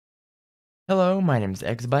Hello, my name is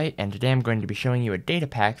Exxabite, and today I'm going to be showing you a data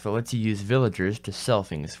pack that lets you use villagers to sell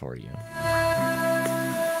things for you.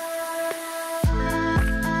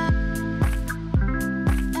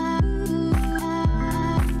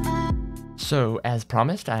 So, as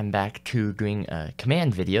promised, I'm back to doing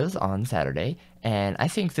command videos on Saturday, and I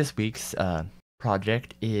think this week's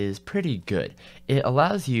project is pretty good. It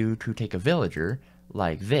allows you to take a villager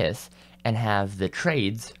like this and have the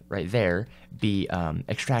trades right there be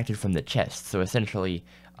extracted from the chest. So essentially,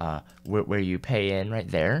 where you pay in right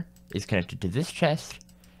there is connected to this chest,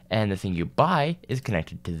 and the thing you buy is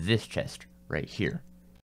connected to this chest right here.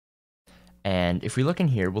 And if we look in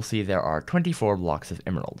here, we'll see there are 24 blocks of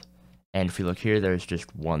emerald. And if we look here, there's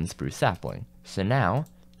just one spruce sapling. So now,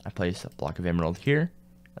 I place a block of emerald here,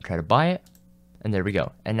 I try to buy it, and there we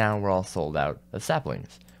go. And now we're all sold out of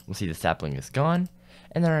saplings. We'll see the sapling is gone,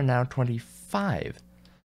 and there are now 25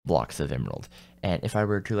 blocks of emerald. And if I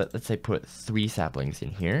were to, let's say, put 3 saplings in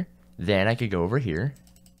here, then I could go over here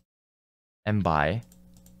and buy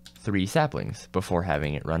 3 saplings before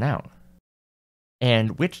having it run out.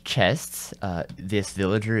 And which chests this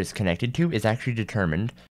villager is connected to is actually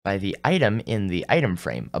determined by the item in the item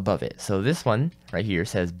frame above it. So this one right here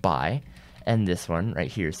says buy, and this one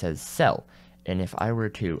right here says sell. And if I were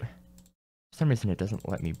to, for some reason it doesn't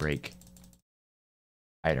let me break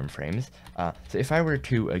item frames. So if I were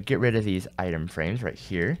to get rid of these item frames right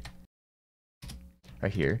here,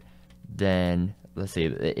 then let's see,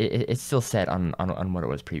 it's still set on what it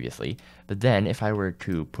was previously. But then if I were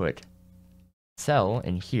to put sell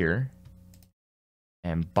in here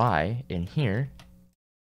and buy in here,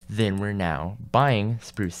 then we're now buying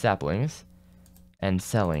spruce saplings and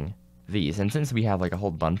selling these. And since we have like a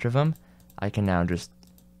whole bunch of them, I can now just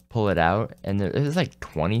pull it out, and there's like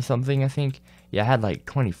 20 something, I think. Yeah, I had like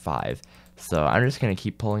 25. So I'm just going to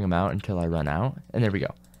keep pulling them out until I run out, and there we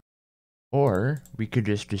go. Or we could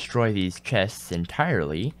just destroy these chests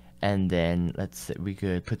entirely, and then we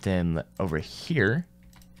could put them over here,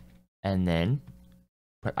 and then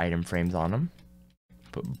put item frames on them.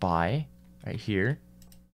 Put buy right here,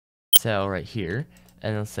 sell right here,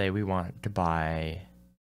 and let's say we want to buy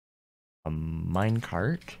a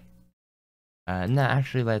minecart. No,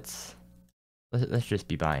 actually, let's just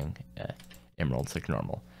be buying emeralds like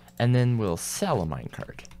normal, and then we'll sell a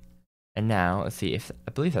minecart. And now let's see if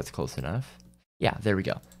I believe that's close enough. Yeah, there we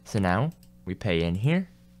go. So now we pay in here,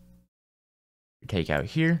 we take out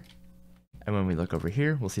here, and when we look over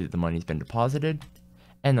here, we'll see that the money's been deposited,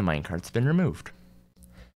 and the minecart's been removed.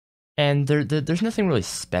 And there's nothing really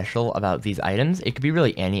special about these items. It could be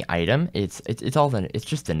really any item. It's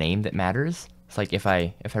just the name that matters. It's like if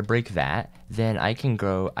I break that, then I can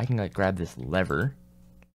like grab this lever,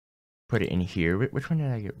 put it in here. Which one did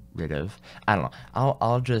I get rid of? I don't know.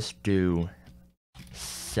 I'll just do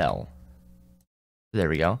sell. There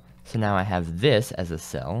we go. So now I have this as a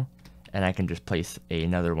sell, and I can just place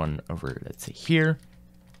another one over, let's see, here.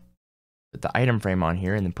 Put the item frame on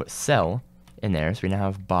here, and then put sell in there. So we now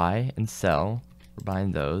have buy and sell. We're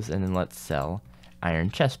buying those, and then let's sell iron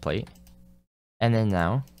chest plate. And then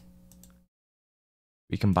now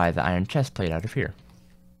we can buy the iron chest plate out of here.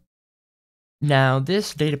 Now,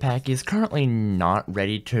 this data pack is currently not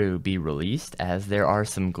ready to be released, as there are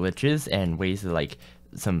some glitches and ways that, like,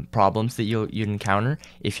 some problems that you'd encounter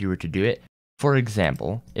if you were to do it. For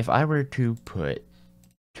example, if I were to put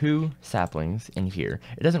 2 saplings in here,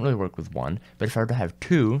 it doesn't really work with 1, but if I were to have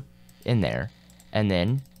 2 in there, and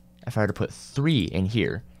then if I were to put 3 in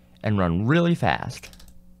here and run really fast,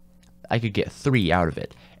 I could get 3 out of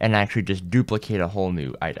it and actually just duplicate a whole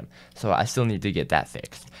new item. So I still need to get that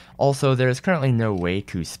fixed. Also, there is currently no way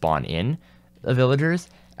to spawn in the villagers.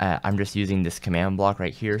 I'm just using this command block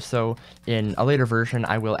right here, so in a later version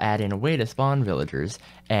I will add in a way to spawn villagers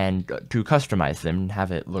and to customize them and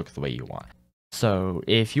have it look the way you want. So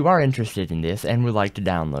if you are interested in this and would like to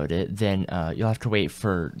download it, then you'll have to wait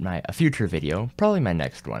for a future video, probably my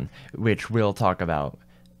next one, which will talk about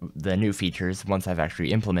the new features once I've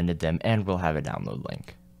actually implemented them, and we'll have a download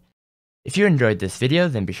link. If you enjoyed this video,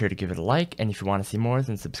 then be sure to give it a like, and if you want to see more,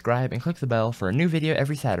 then subscribe and click the bell for a new video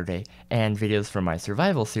every Saturday, and videos from my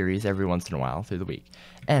survival series every once in a while through the week.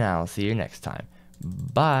 And I'll see you next time.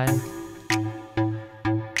 Bye!